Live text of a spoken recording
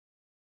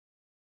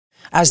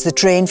As the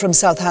train from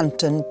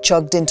Southampton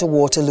chugged into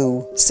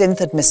Waterloo, Synth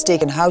had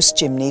mistaken house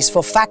chimneys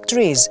for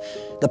factories,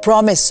 the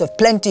promise of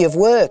plenty of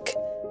work.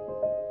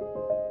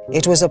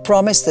 It was a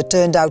promise that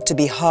turned out to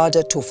be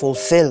harder to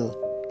fulfill.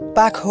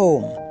 Back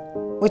home,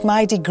 with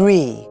my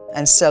degree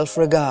and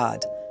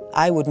self-regard,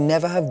 I would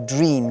never have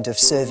dreamed of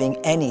serving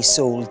any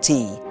soul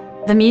tea.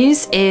 The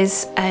Muse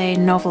is a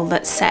novel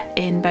that's set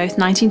in both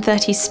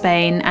 1930s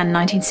Spain and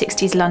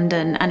 1960s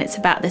London, and it's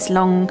about this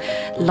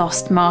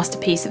long-lost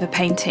masterpiece of a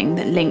painting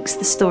that links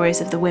the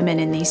stories of the women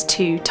in these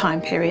two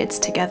time periods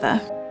together.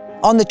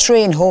 On the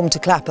train home to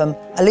Clapham,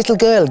 a little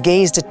girl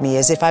gazed at me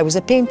as if I was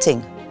a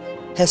painting.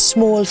 Her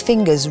small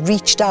fingers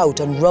reached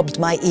out and rubbed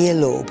my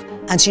earlobe,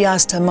 and she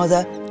asked her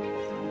mother,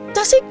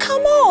 "Does it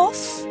come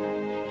off?"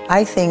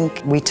 I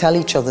think we tell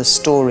each other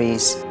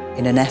stories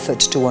in an effort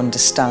to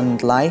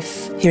understand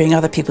life. Hearing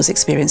other people's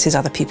experiences,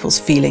 other people's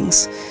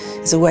feelings,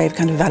 is a way of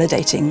kind of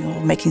validating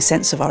or making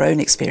sense of our own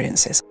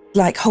experiences.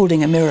 Like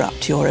holding a mirror up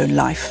to your own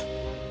life.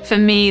 For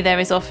me, there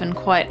is often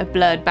quite a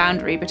blurred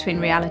boundary between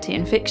reality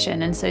and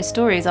fiction, and so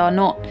stories are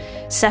not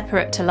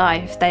separate to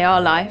life. They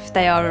are life,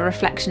 they are a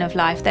reflection of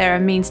life, they are a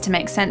means to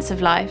make sense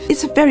of life.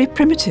 It's a very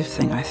primitive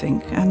thing, I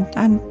think,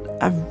 and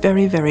a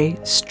very, very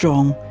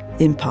strong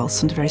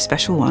impulse and a very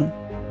special one.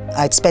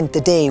 I'd spent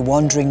the day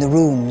wandering the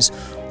rooms,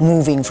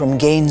 moving from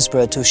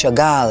Gainsborough to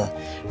Chagall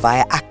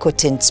via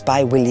Aquatints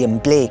by William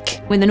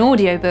Blake. With an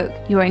audiobook,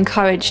 you're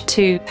encouraged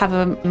to have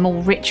a more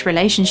rich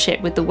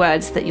relationship with the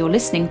words that you're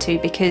listening to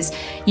because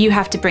you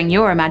have to bring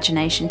your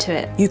imagination to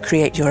it. You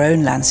create your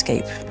own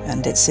landscape,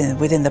 and it's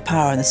within the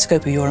power and the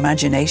scope of your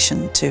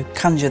imagination to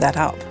conjure that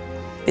up.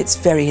 It's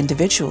very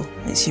individual,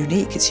 it's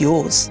unique, it's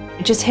yours.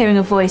 Just hearing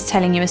a voice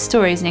telling you a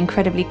story is an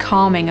incredibly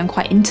calming and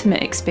quite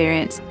intimate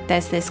experience.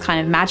 There's this kind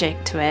of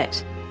magic to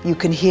it. You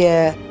can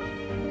hear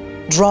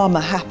drama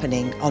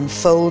happening,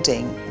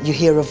 unfolding. You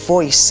hear a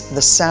voice,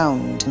 the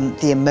sound,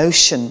 the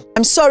emotion.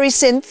 I'm sorry,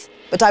 Synth,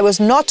 but I was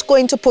not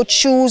going to put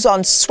shoes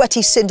on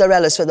sweaty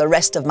Cinderellas for the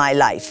rest of my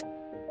life.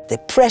 The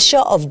pressure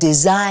of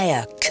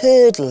desire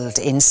curdled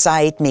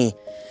inside me.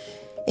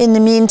 In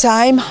the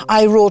meantime,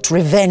 I wrote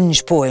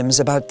revenge poems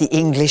about the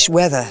English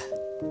weather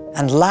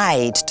and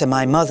lied to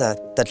my mother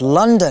that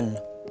London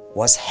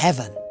was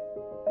heaven.